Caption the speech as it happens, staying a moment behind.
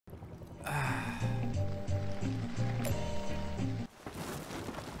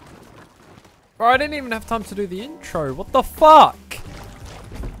Bro, I didn't even have time to do the intro. What the fuck?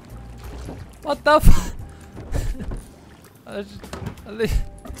 What the fuck? What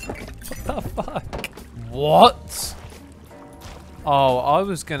the fuck? What? Oh, I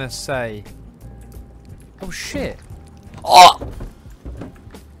was gonna say. Oh shit. Oh!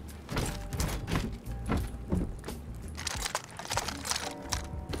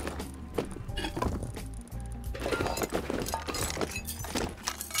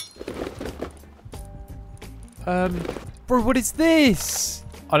 Bro, what is this?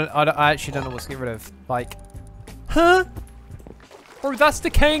 I actually don't know what to get rid of. Like, huh? Bro, that's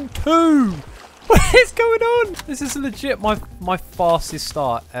decaying too. What is going on? This is legit my fastest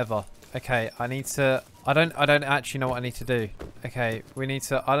start ever. Okay, I need to. I don't actually know what I need to do. Okay, we need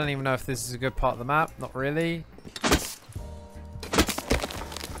to. I don't even know if this is a good part of the map. Not really.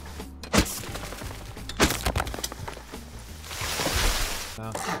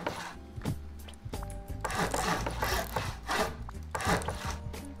 No.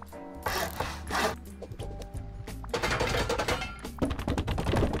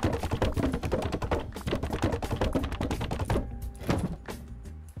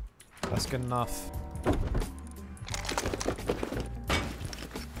 That's good enough.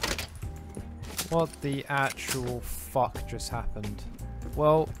 What the actual fuck just happened?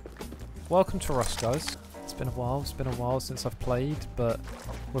 Well, welcome to Rust, guys. It's been a while since I've played, but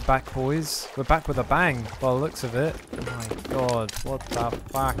we're back, boys. We're back with a bang, by the looks of it. Oh my god, what the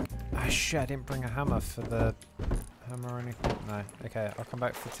fuck? Ah shit, I didn't bring a hammer for the hammer or anything. No, okay, I'll come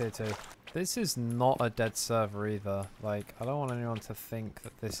back for tier 2. This is not a dead server either. Like, I don't want anyone to think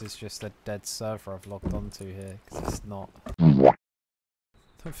that this is just a dead server I've logged onto here, because it's not.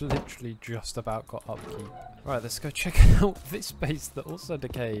 I've literally just about got upkeep. Right, let's go check out this base that also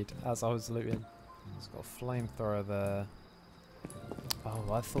decayed as I was looting. It's got a flamethrower there.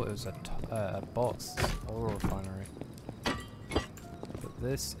 Oh, I thought it was a box. Oil refinery. But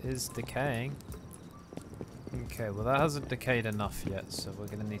this is decaying. Okay, well that hasn't decayed enough yet, so we're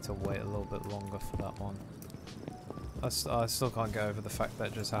going to need to wait a little bit longer for that one. I still can't get over the fact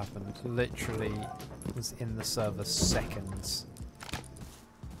that just happened. Literally was in the server seconds.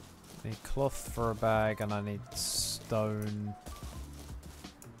 I need cloth for a bag and I need stone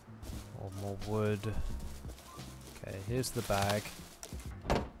or more wood. Okay, here's the bag.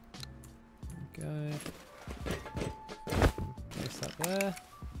 Okay. Place that there.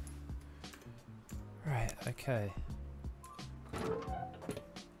 Right, okay.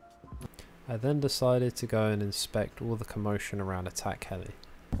 I then decided to go and inspect all the commotion around Attack Heli.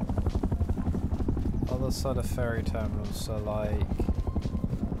 Other side of ferry terminals, so like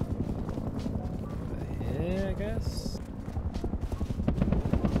here, I guess.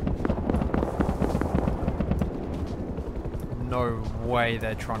 No way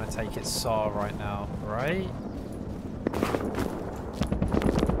they're trying to take it SAR right now, right?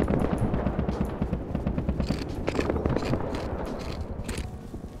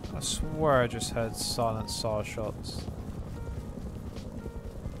 I swear I just heard silent SAR shots.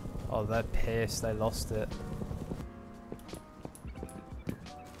 Oh, they're pissed, they lost it.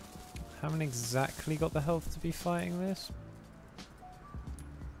 Haven't exactly got the health to be fighting this.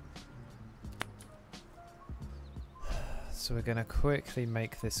 So we're gonna quickly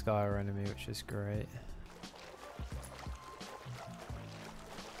make this guy our enemy, which is great.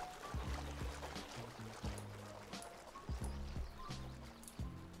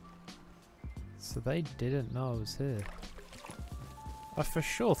 So they didn't know I was here. I for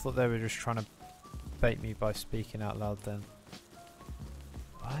sure thought they were just trying to bait me by speaking out loud then.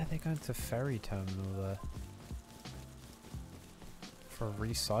 Why are they going to ferry terminal there? For a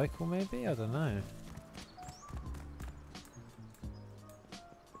recycle maybe? I don't know.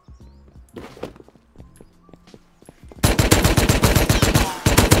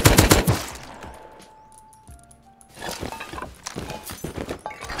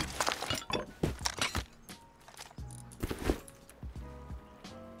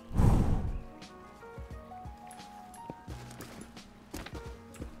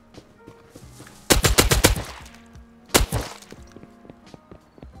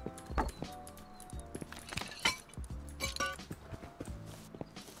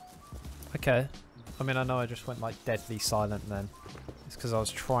 Okay. I mean, I know I just went like deadly silent then. It's because I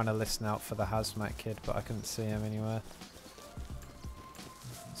was trying to listen out for the hazmat kid, but I couldn't see him anywhere.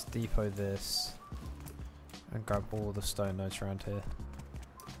 Let's depot this and grab all the stone nodes around here.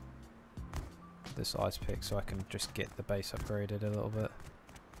 This ice pick so I can just get the base upgraded a little bit.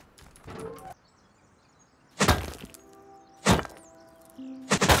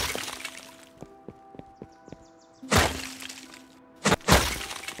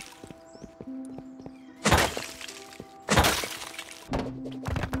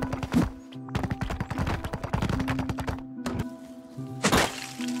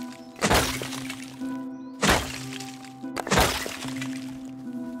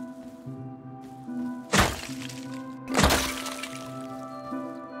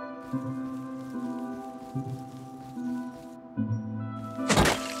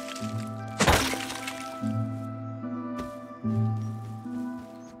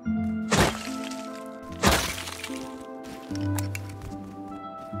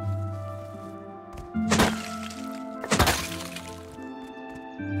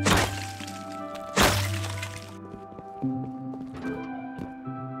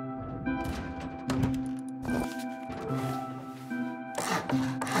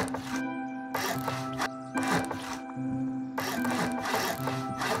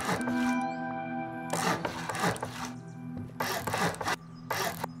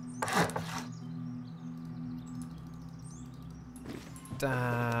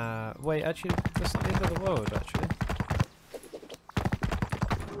 Wait, actually, that's not the end of the world, actually.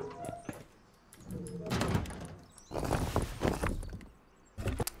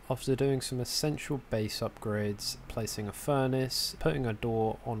 After doing some essential base upgrades, placing a furnace, putting a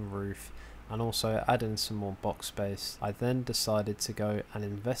door on roof, and also adding some more box space, I then decided to go and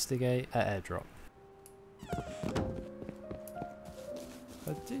investigate an airdrop.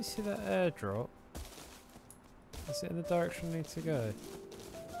 I do see that airdrop. Is it in the direction I need to go?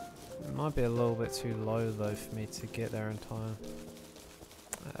 It might be a little bit too low though for me to get there in time.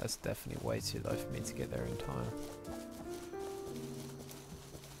 That's definitely way too low for me to get there in time.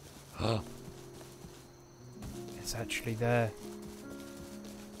 It's actually there.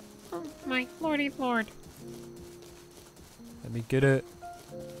 Oh my lordy lord. Let me get it.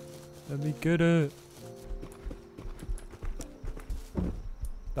 Let me get it.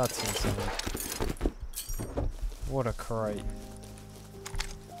 That's insane. What a crate.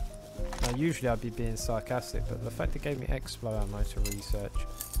 Now usually I'd be being sarcastic, but the fact it gave me Explo ammo to research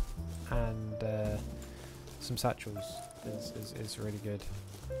and some satchels is really good.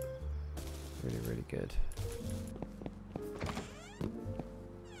 Really, really good.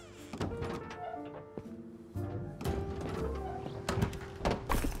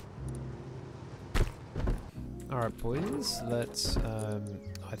 Alright boys, let's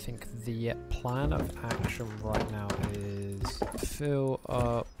I think the plan of action right now is fill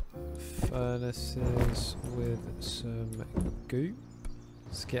up furnaces with some goop.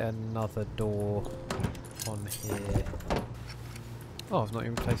 Let's get another door on here. Oh, I've not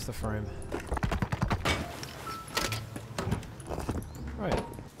even placed the frame. Right.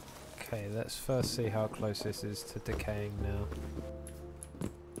 Okay, let's first see how close this is to decaying now.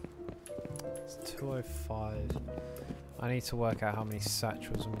 It's 205. I need to work out how many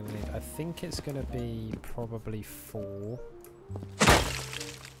satchels I'm going to need. I think it's going to be probably 4. I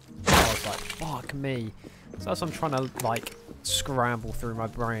was like, fuck me. So as I'm trying to like scramble through my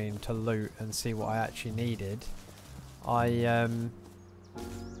brain to loot and see what I actually needed, I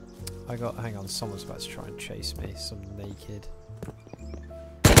got, hang on, someone's about to try and chase me, some naked.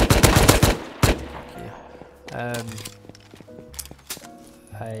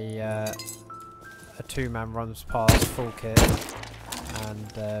 A 2-man runs past full kit,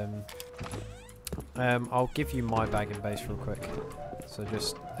 and I'll give you my bag and base real quick. So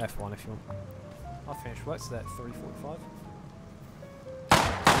just F1 if you want. I'll finish. What's that? 3:45.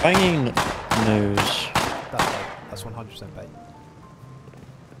 Banging news. That's 100% bait.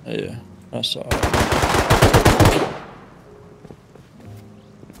 Yeah, that's alright.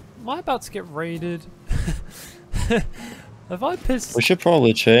 Am I about to get raided? Have I pissed? We should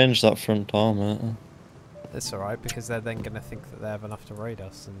probably change that front door, mate. It's alright, because they're then going to think that they have enough to raid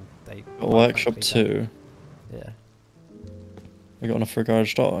us, and they... Workshop 2. Yeah. You got enough for a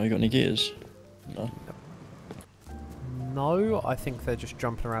garage door? You got any gears? No. No, I think they're just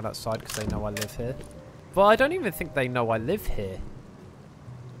jumping around outside because they know I live here. But I don't even think they know I live here.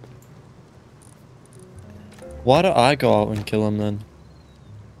 Why don't I go out and kill him then?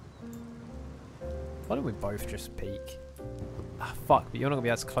 Why don't we both just peek? Ah, fuck, but you're not going to be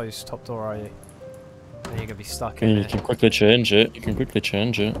able to close top door, are you? Then you're going to be stuck in You can quickly change it. You can quickly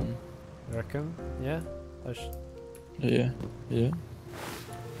change it. You reckon? Yeah? Yeah. Yeah.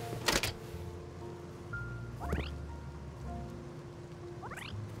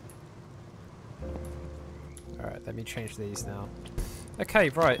 Alright, let me change these now. Okay,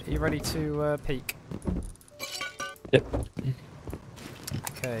 right, are you ready to peek? Yep.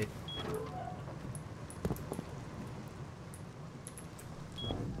 Okay.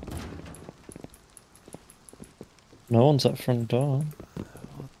 No one's at front door.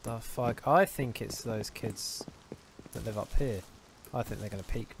 What the fuck? I think it's those kids that live up here. I think they're going to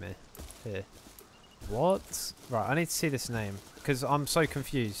peek me. Here. What? Right, I need to see this name, because I'm so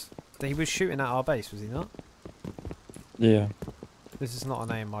confused. He was shooting at our base, was he not? Yeah. This is not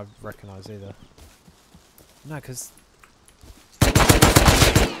a name I recognise either. No, because...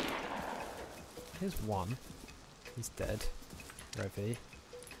 Here's one. He's dead. Revy.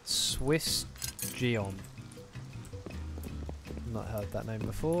 Swiss Gion. Not heard that name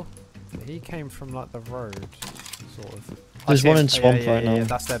before. But he came from like the road, sort of. There's one in swamp right now. Yeah,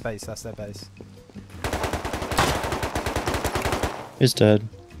 that's their base, that's their base. He's dead.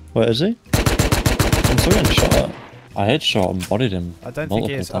 Wait, is he? I'm still getting shot at. I headshot and bodied him. I don't think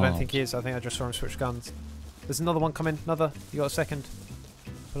he is. times. I don't think he is. I think I just saw him switch guns. There's another one coming. Another. You got a second.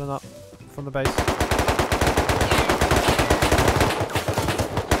 Pulling up from the base.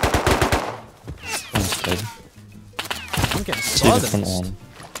 He's dead. I'm getting See the front silenced. one.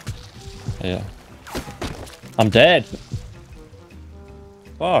 Yeah. I'm dead.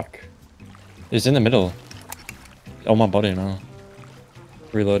 Fuck. He's in the middle. On my body now.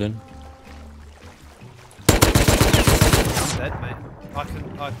 Reloading. I'm dead, mate. I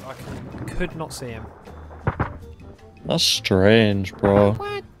could not see him. That's strange, bro.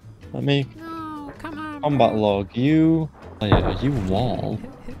 What? Let me No, come on. combat log. You. Oh, yeah, you wall.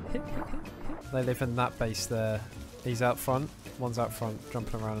 They live in that base there. He's out front. One's out front,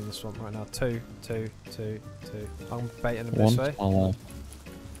 jumping around in the swamp right now. Two. I'm baiting him this way. One left.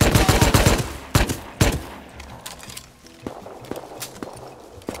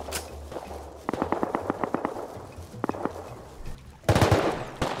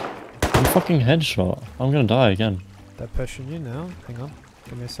 I'm fucking headshot. I'm gonna die again. They're pushing you now. Hang on.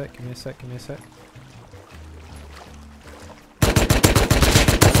 Give me a sec.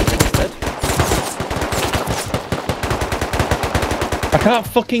 I can't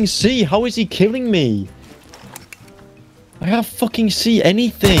fucking see. How is he killing me? I can't fucking see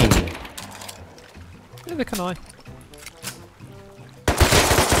anything. Neither can I.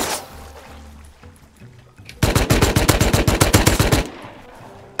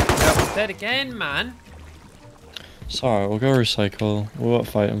 Dead again, man. Sorry, we'll go recycle. We won't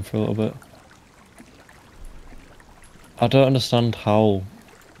fight him for a little bit. I don't understand how.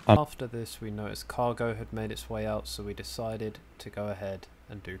 After this, we noticed cargo had made its way out, so we decided to go ahead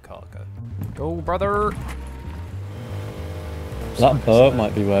and do cargo. Go, brother! That boat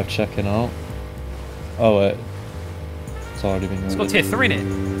might be worth checking out. Oh wait. It's already been It's got tier 3 in it.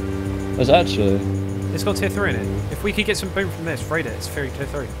 There's actually. It's got tier 3 in it. If we could get some boom from this, raid it. It's tier 3.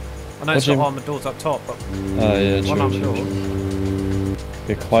 I know What it's do got you- armored doors up top, but Oh yeah, one armored true. door.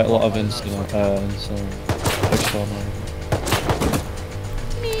 Be quite a lot of incident. Extraordinary.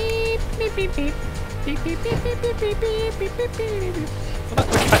 Beep, beep, beep. Beep, beep, beep, beep, beep, beep, beep, beep, beep, beep, beep. I feel like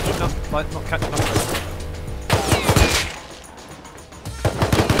we're catching up, like not catching up.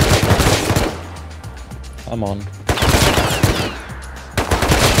 I'm on.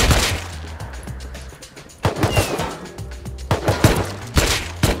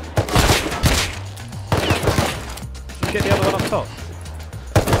 Get the other one up top.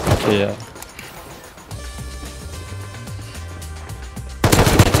 Yeah.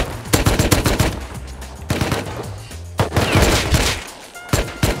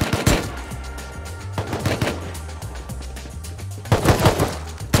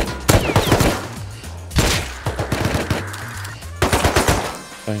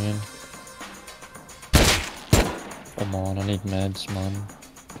 Going in. Come on, I need meds, man.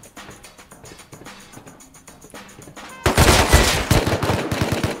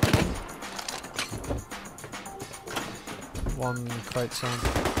 One crate sound.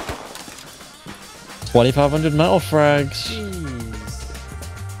 2,500 metal frags. Jeez.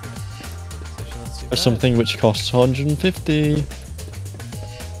 For something which costs 150.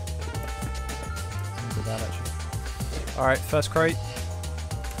 Alright, first crate.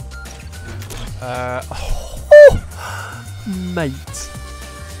 Mate.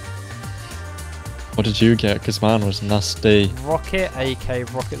 What did you get? Because mine was nasty. Rocket,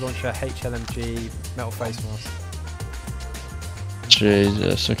 AK, rocket launcher, HLMG, metal face mask.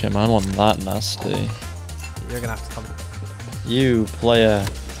 Jesus, okay, mine wasn't that nasty. You're gonna have to come. You player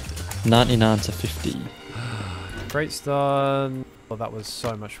 99 to 50. Crate's done. Oh, that was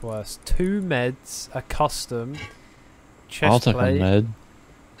so much worse. 2 meds, a custom, chest I'll take a plate, med.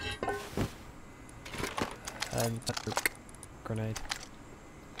 and a grenade.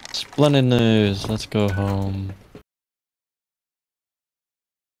 Splendid news, let's go home.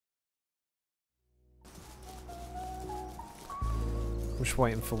 I'm just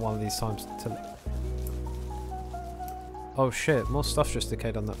waiting for one of these times to. Oh shit, more stuff just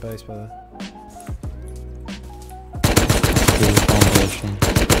decayed on that base, by the way.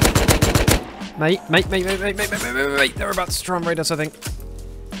 Mate, they're about to try and raid us, I think.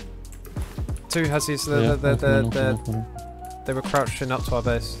 2 has these, they were crouching up to our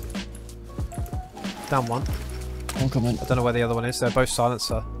base. Down 1. I'm coming. I don't know where the other one is, they're both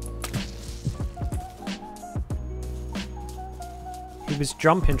silencer. He was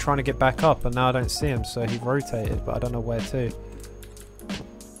jumping trying to get back up and now I don't see him, so he rotated, but I don't know where to.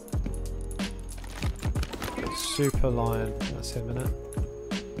 Super Lion, that's him, innit?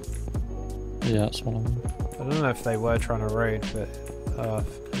 Yeah, that's one of them. I don't know if they were trying to raid, but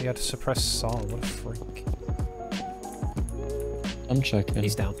he had to suppress Saul, what a freak. I'm checking.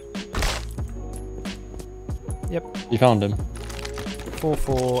 He's down. Yep. You found him?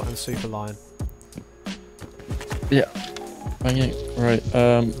 4-4 and Super Lion. Yeah. Banging. Right,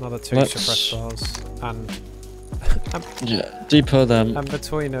 Another 2 let's- suppressed Stars. And yeah, depot them.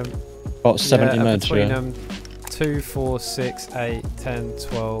 between them. About 70 and meds, between yeah. them, 2 2, 4, 6, 8, 10,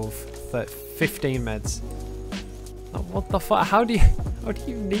 12, 13, 15 meds. Oh, what the fuck? How do you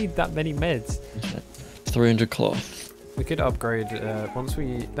need that many meds? 300 cloth. We could upgrade once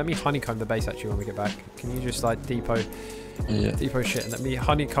we. Let me honeycomb the base actually when we get back. Can you just like depot shit and let me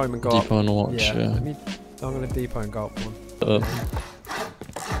honeycomb and go Depot up? and watch, yeah. Let me. I'm gonna depot and go up one.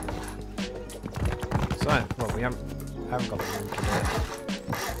 So, well, we haven't got the room to do it.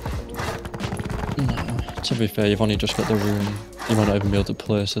 No, to be fair, you've only just got the room. You might not even be able to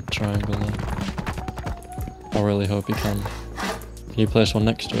place a triangle there. I really hope you can. Can you place one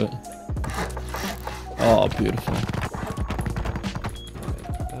next to it? Oh, beautiful.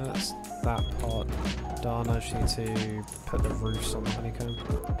 That's that part done. I just need to put the roofs on the honeycomb.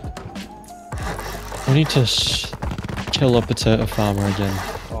 We need to kill a potato farmer again.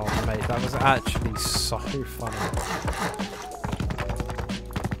 Oh mate, that was actually so funny.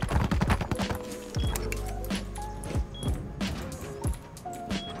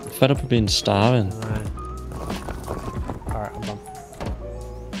 Fed up of being starving. Alright, I'm done.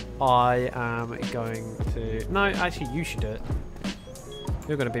 I am going to... No, actually you should do it.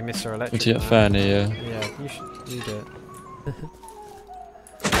 You're going to be Mr. Electric. To get Fanny, yeah. Yeah, you do it.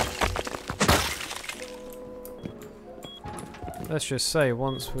 Let's just say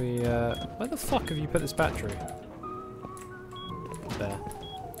once we... where the fuck have you put this battery? There.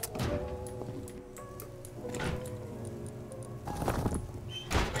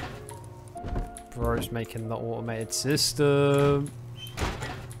 Bro's making the automated system.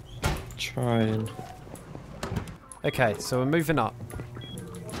 Trying. Okay, so we're moving up.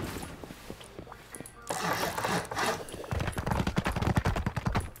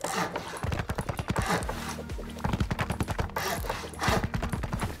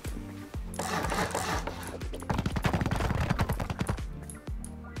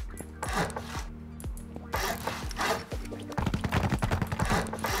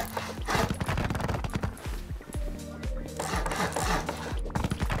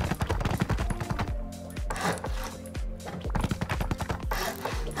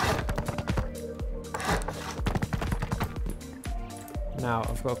 Now,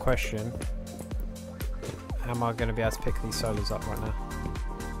 I've got a question. How am I going to be able to pick these solos up right now?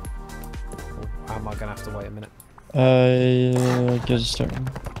 Or how am I going to have to wait a minute? Get a start.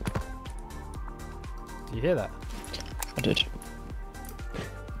 Do you hear that? I did.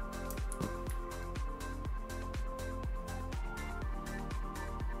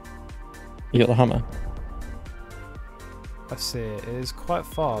 You got the hammer? I see it. It is quite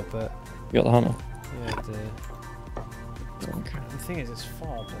far, but... You got the hammer? Yeah, I do. Okay. The thing is, it's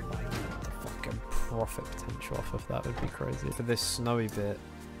far, but like, the fucking profit potential off of that would be crazy. For this snowy bit,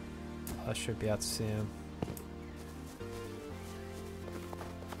 I should be able to see him.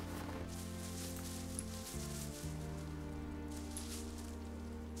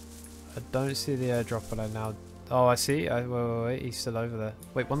 I don't see the airdrop, but I now... Oh, I see. Wait, he's still over there.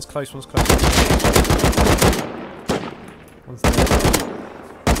 Wait, one's close, one's close. One's there.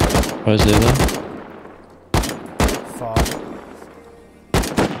 Where's the other? Far.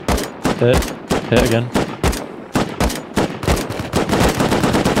 Hit again.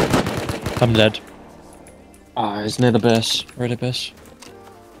 I'm dead. Ah, he's near the base. Really base.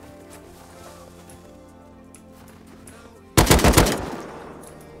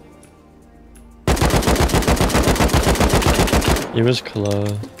 He was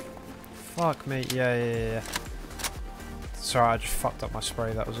close. Fuck me. Yeah. Sorry, I just fucked up my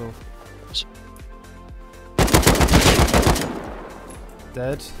spray, that was all.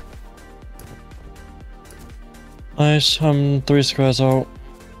 Dead. Nice, 3 squares out.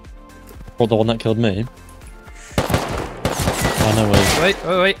 Or the one that killed me. I know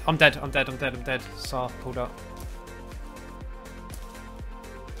where. Wait, I'm dead. Sar pulled up.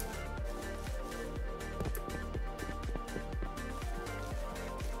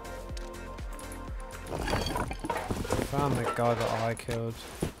 Found the guy that I killed.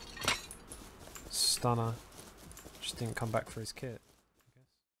 Stunner. Just didn't come back for his kit.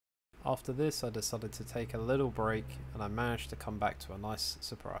 After this, I decided to take a little break, and I managed to come back to a nice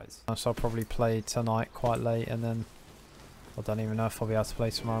surprise. So I'll probably play tonight quite late, and then I don't even know if I'll be able to play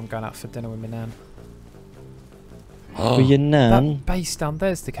tomorrow. I'm going out for dinner with my nan. Oh, your nan? That base down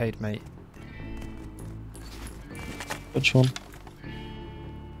there's Decayed, mate. Which one?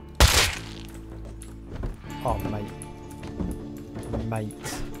 Oh, mate.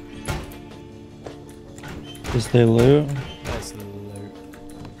 Is there loot? There's the loot.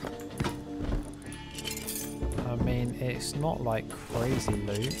 I mean, it's not like crazy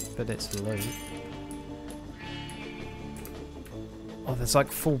loot, but it's loot. Oh, there's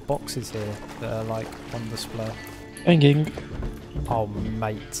like full boxes here that are like on display. Banging. Oh,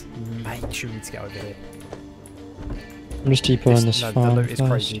 mate. Mate, you need to get over here. I'm just deeper in this no, farm. the loot is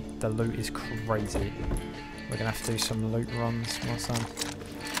first. crazy. The loot is crazy. We're gonna have to do some loot runs, my son.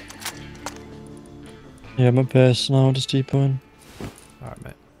 Yeah, my base now, just deeper in. Alright,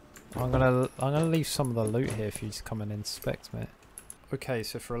 mate. I'm gonna leave some of the loot here for you to come and inspect, mate. Okay,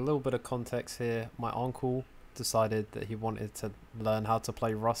 so for a little bit of context here, my uncle decided that he wanted to learn how to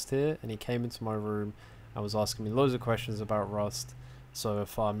play Rust here, and he came into my room and was asking me loads of questions about Rust. So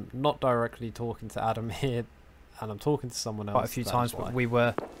if I'm not directly talking to Adam here, and I'm talking to someone else, quite a few times, but we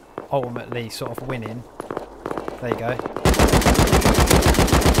were ultimately sort of winning. There you go.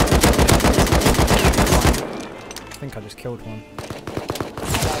 I think I just killed one.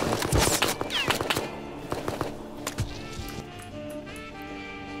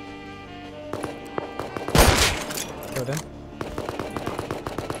 Killed him.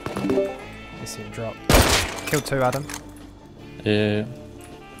 You see him drop. Killed 2, Adam. Yeah.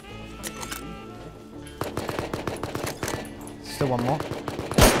 Still one more.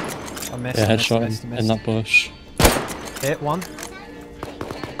 I missed. Yeah, I missed, headshot missed, in missed. that bush. Hit 1.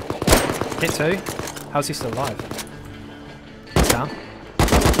 Hit 2. How's he still alive? He's down.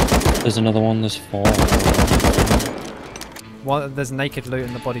 There's another one, there's 4. Well, there's naked loot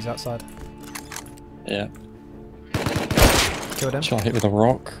and the body's outside. Yeah. Killed him. Shot hit with a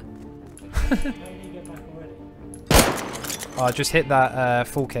rock. Oh, I just hit that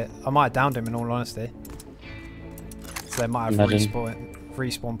full kit. I might have downed him in all honesty. So they might have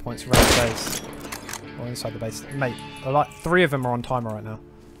respawn points around the base. Or inside the base. Mate, like 3 of them are on timer right now.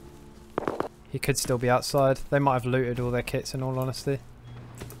 He could still be outside. They might have looted all their kits in all honesty.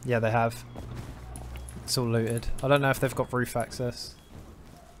 Yeah, they have. It's all looted. I don't know if they've got roof access.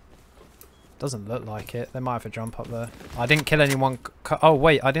 Doesn't look like it. They might have a jump up there. I didn't kill anyone. Oh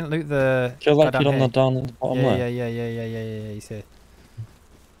wait, I didn't loot the. Kill that kid down on the down at the bottom there. Yeah. He's here.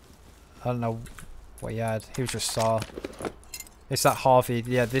 I don't know what he had. He was just SAR. It's that Harvey.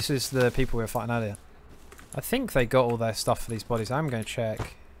 Yeah, this is the people we were fighting earlier. I think they got all their stuff for these bodies. I'm going to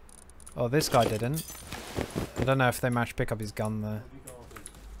check. Oh, this guy didn't. I don't know if they managed to pick up his gun there.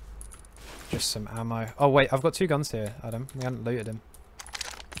 Just some ammo. Oh wait, I've got 2 guns here, Adam. We haven't looted him.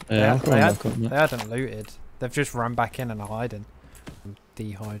 Yeah, they hadn't looted. They've just run back in and are hiding. I'm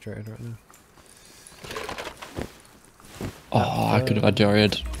dehydrated right now. Oh, I could have had diarrhea.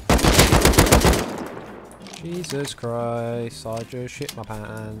 Jesus Christ, I just shit my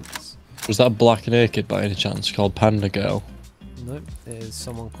pants. Was that Black Naked by any chance called Panda Girl? Nope, it is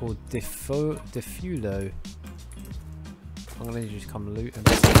someone called Defulo. I'm gonna need you to come loot him.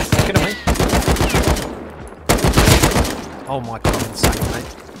 Get away! Oh my god, I'm insane,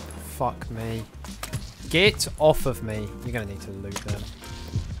 mate. Fuck me. Get off of me. You're gonna need to loot them.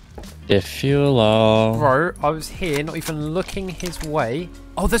 Defulo. Bro, I was here, not even looking his way.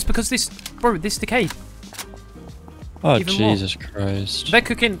 Oh, that's because this... Bro, this decayed. Oh, Even Jesus Christ. They're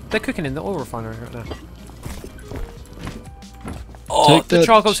cooking in the oil refinery right now. Oh, Take the that.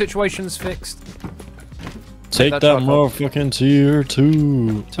 charcoal situation's fixed. Take that motherfucking tier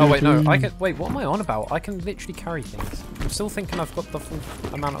 2. Oh wait, no, I can... Wait, what am I on about? I can literally carry things. I'm still thinking I've got the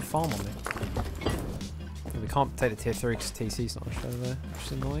full amount of farm on me. We can't take the tier 3 because TC's not show there, which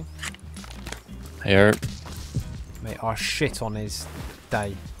is annoying. Here. Mate, I shit on his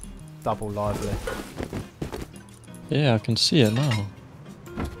day. Double lively. Yeah, I can see it now.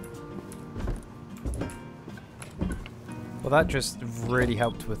 Well, that just really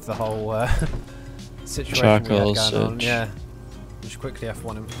helped with the whole situation Charcoal we had going on. sitch. Yeah. Just quickly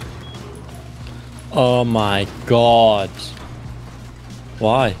F1 him. Oh my god.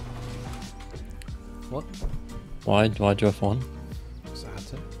 Why? What? Why'd you F1? Because I had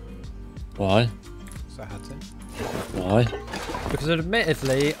to. Why? Because I had to. Why? Because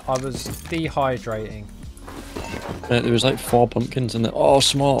admittedly, I was dehydrating. There was like 4 pumpkins in there. Oh,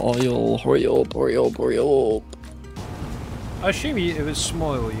 small oil. Hurry up, hurry up, hurry up. I assume it was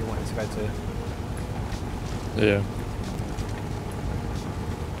small you wanted to go to. Yeah.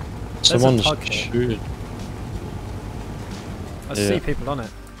 There's Someone's a tug here. shooting. I Yeah. see people on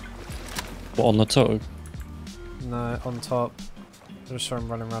it. What, on the tug? No, on top. I just saw him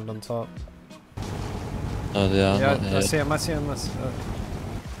running around on top. Oh, they are Yeah, not I here. see him, I see him. I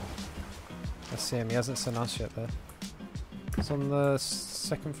see him, he hasn't seen us yet though. He's on the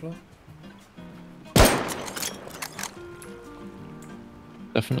 2nd floor.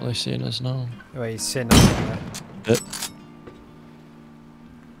 Definitely seeing us now. Oh, he's seen us anyway. Yep.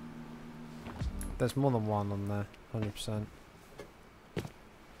 There's more than one on there, 100%.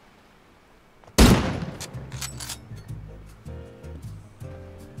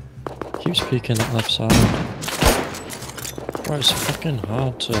 Keeps peeking at left side. Bro, it's fucking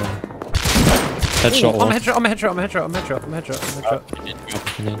hard to... Headshot one. I'm a headshot, I'm a headshot, I'm a headshot, I'm a headshot, I'm a headshot,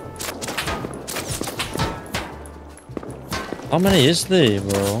 I'm a headshot. How many is there,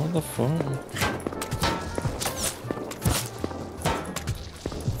 bro? What the fuck?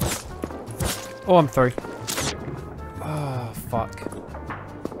 Oh, I'm through. Oh, fuck.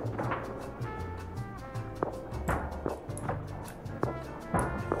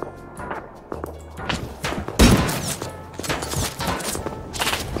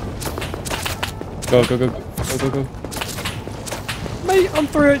 Go, go, go, go, go, go. Mate, I'm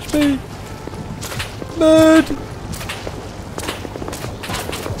 3 HP! Nerd!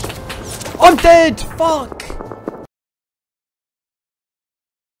 I'm dead! Fuck!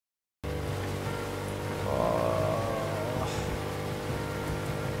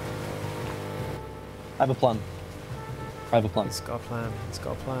 I have a plan. I have a plan. It's got a plan. It's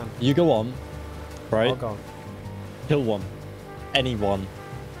got a plan. You go on, right? I'll go on. Kill one. Anyone.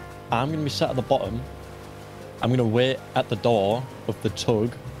 I'm going to be sat at the bottom. I'm going to wait at the door of the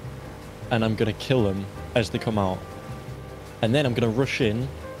tug. And I'm going to kill them as they come out. And then I'm going to rush in,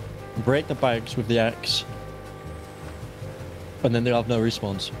 break the bags with the axe. And then they'll have no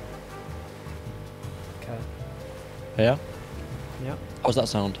respawns. Okay. Yeah? Yep. How's that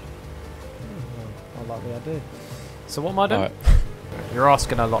sound? I like the idea. So what am I doing? Alright. You're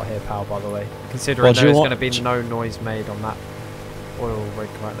asking a lot here, pal, by the way. Considering there's going to be no noise made on that oil rig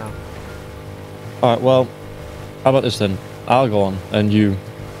right now. Alright, well, how about this then? I'll go on and you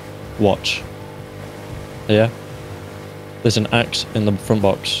watch. Yeah? There's an axe in the front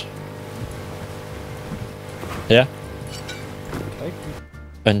box. Yeah? Okay.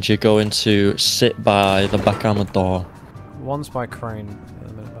 And you're going to sit by the back armored door. One's by crane at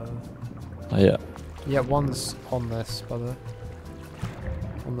the minute, by the way. Oh, yeah. Yeah, one's on this, by the way.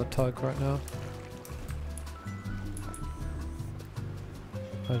 On the tug right now.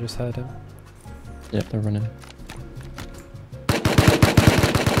 I just heard him. Yep, they're running.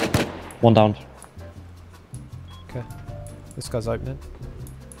 One down. Okay. This guy's opening.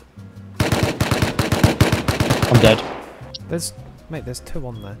 I'm dead. There's... Mate, there's 2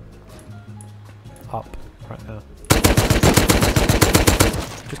 on there. Up right now.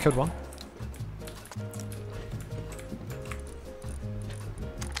 Just killed one.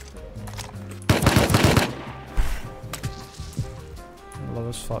 Low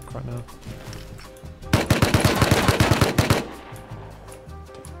as fuck right now.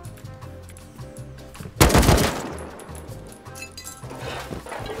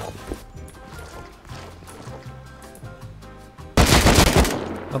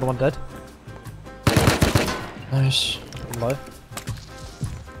 Another one dead. Nice. Low.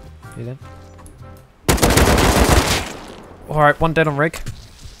 You in? Alright, one dead on rig.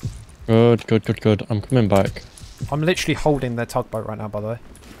 Good, good, good, good. I'm coming back. I'm literally holding their tugboat right now, by the way.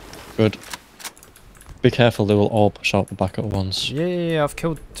 Good. Be careful, they will all push out the back at once. Yeah, I've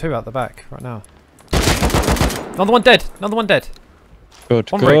killed 2 out the back right now. Another one dead! Another one dead!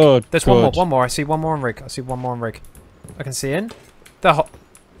 Good, On good, rig. There's good. one more. I see one more on rig. I see one more on rig. I can see in.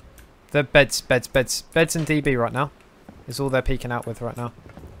 They're beds and DB right now. Is all they're peeking out with right now.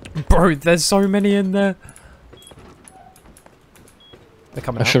 Bro, there's so many in there. They're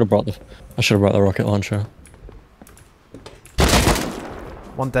coming out. I should have brought the rocket launcher.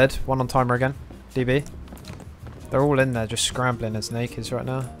 One dead, one on timer again. DB. They're all in there just scrambling as nakeds right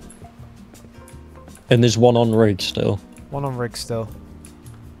now. And there's one on rig still. One on rig still.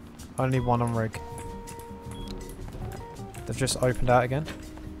 Only one on rig. They've just opened out again.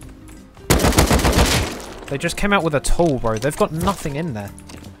 They just came out with a tool, bro. They've got nothing in there.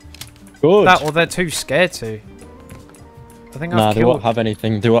 Good. That or they're too scared to. I think Nah, I've they killed... won't have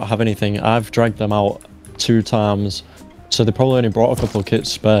anything. They won't have anything. I've dragged them out 2 times. So they probably only brought a couple of kits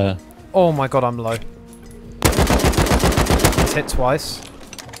spare. Oh my god, I'm low. It's hit twice.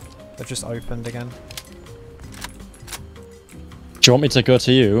 They've just opened again. Do you want me to go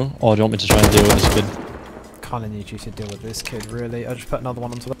to you, or do you want me to try and deal with this kid? Kinda need you to deal with this kid, really. I just put another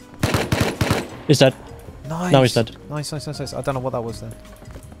one onto the... He's dead. Nice! No, he's dead. Nice, nice, nice, nice. I don't know what that was then.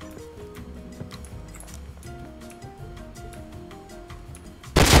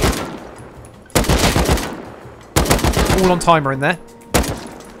 All on timer in there.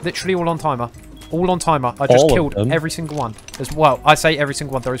 Literally all on timer. All on timer. I just killed every single one. There's, well, I say every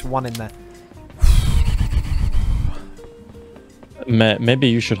single one. There is one in there. Maybe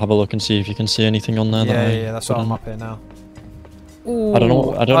you should have a look and see if you can see anything on there. Yeah, that's why I'm up here now. Ooh, I don't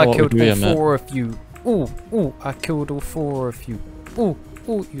know. I killed what all 4 of you. Ooh, I killed all 4 of you. Ooh,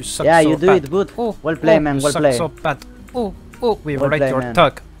 you suck yeah, so you do bad. it good. Ooh, well played, man. You Well suck played. so bad. Ooh, we Well rate played, your man.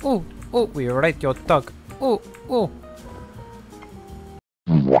 tug. Ooh, we rate your tug. Ooh.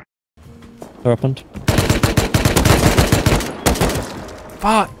 They're opened.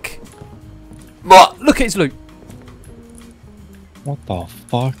 Fuck! What? Look at his loot! What the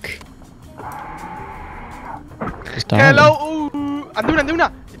fuck? He's down. Hello!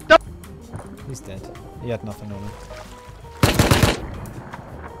 Anduna! He's dead. He had nothing on him.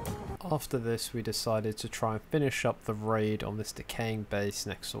 After this, we decided to try and finish up the raid on this decaying base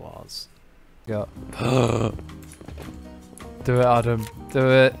next to ours. Go. Do it, Adam. Do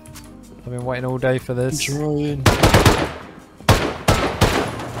it. I've been waiting all day for this. Trying.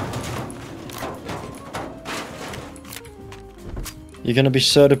 You're gonna be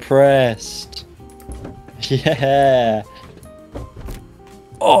so depressed. Yeah.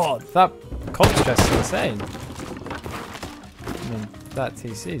 Oh, that comps chest is insane. I mean, that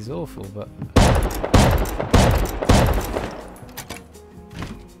TC is awful, but...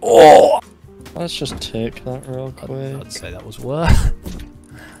 Oh! Let's just take that real quick. I'd say that was worth.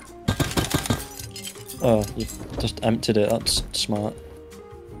 Oh, you just emptied it. That's smart.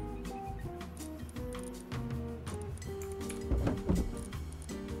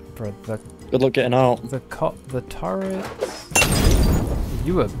 Bro, Good luck getting out. the turrets...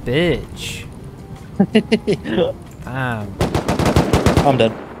 You a bitch. Damn. I'm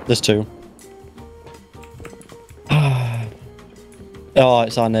dead. There's two. Oh,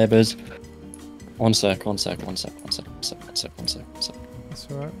 it's our neighbours. One sec. That's alright,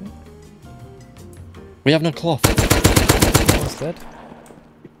 mate. We have no cloth. He's dead.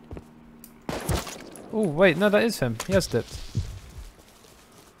 Oh, wait, no, that is him. He has dipped.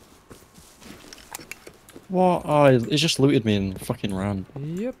 What? Oh, he just looted me and fucking ran.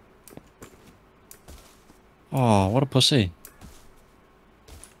 Yep. Oh, what a pussy.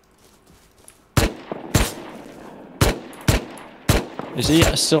 Is he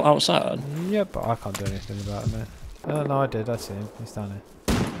still outside? Yep, but I can't do anything about him, mate. No, I did. I see him. He's down here.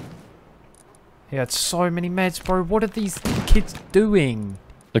 He had so many meds, bro. What are these kids doing?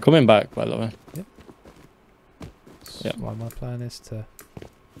 They're coming back, by the way. Yep. Yep. Well, my plan is to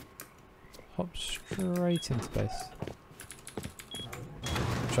hop straight into base.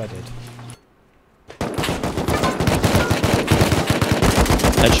 Which I did.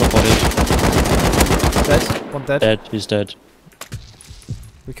 Headshot bodied. Dead. One dead. Dead. He's dead.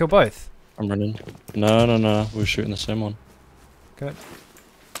 We kill both. I'm running. No. We were shooting the same one. Good.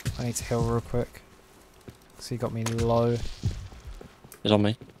 I need to heal real quick. So he got me low. He's on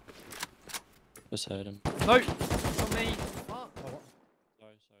me. Just heard him. No! It's on me! Fuck.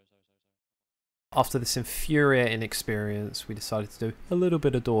 Sorry. After this infuriating experience, we decided to do a little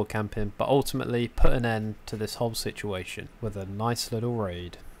bit of door camping, but ultimately put an end to this whole situation with a nice little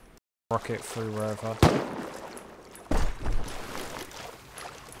raid. Rocket through wherever.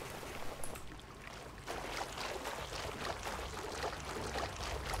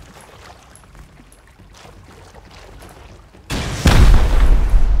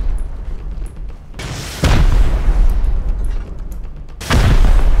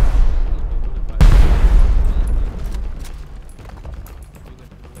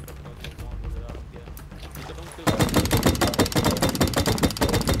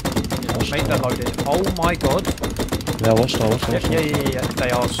 Mate, they're loaded. Oh my god. Yeah, watch that. Yeah.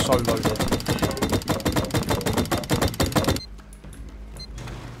 They are so loaded.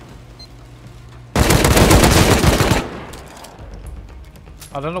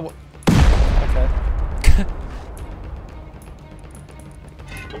 I don't know what... Okay.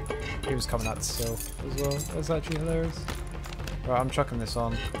 He was coming out to stealth as well. That's actually hilarious. Right, I'm chucking this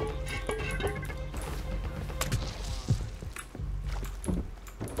on.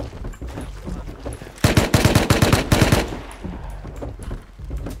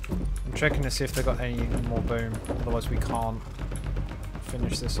 I'm checking to see if they got any more boom, otherwise we can't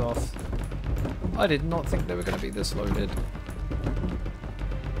finish this off. I did not think they were going to be this loaded.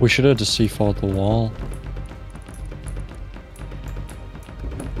 We should have just C4'd the wall.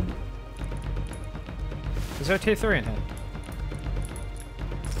 Is there a tier 3 in here?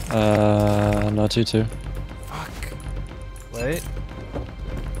 No, 2-2. Fuck. Wait.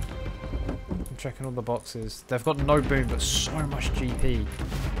 I'm checking all the boxes. They've got no boom, but so much GP.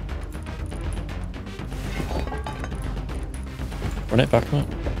 Run it back, mate.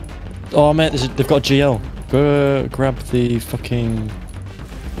 Oh, mate, they've got a GL. Go grab the fucking...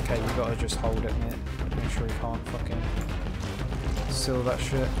 Okay, you gotta just hold it, mate. Make sure you can't fucking seal that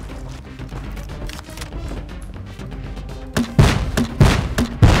shit.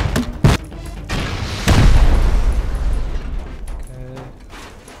 Okay.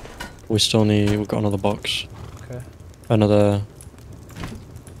 We still need... We've got another box. Okay. Another...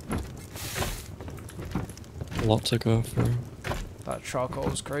 lot to go through. That charcoal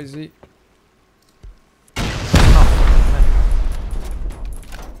was crazy.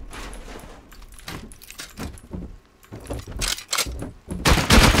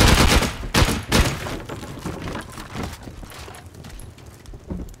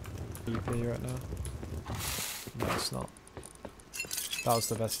 That was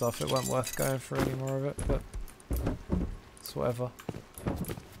the best stuff. It weren't worth going through any more of it, but it's whatever.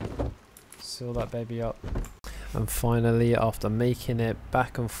 Seal that baby up. And finally, after making it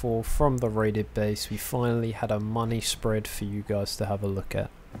back and forth from the raided base, we finally had a money spread for you guys to have a look at.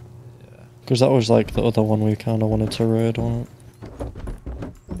 Because that was like the other one we kind of wanted to raid, wasn't it?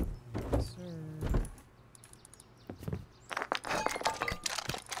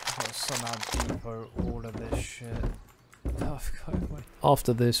 Somehow depot all of this shit.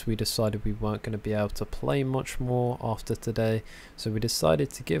 After this, we decided we weren't going to be able to play much more after today, so we decided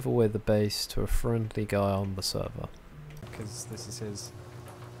to give away the base to a friendly guy on the server. Because this is his.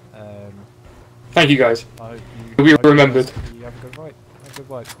 Thank you guys. I hope We remembered. You have a good night. Have a good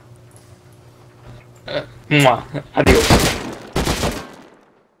night. Mwah. Adios.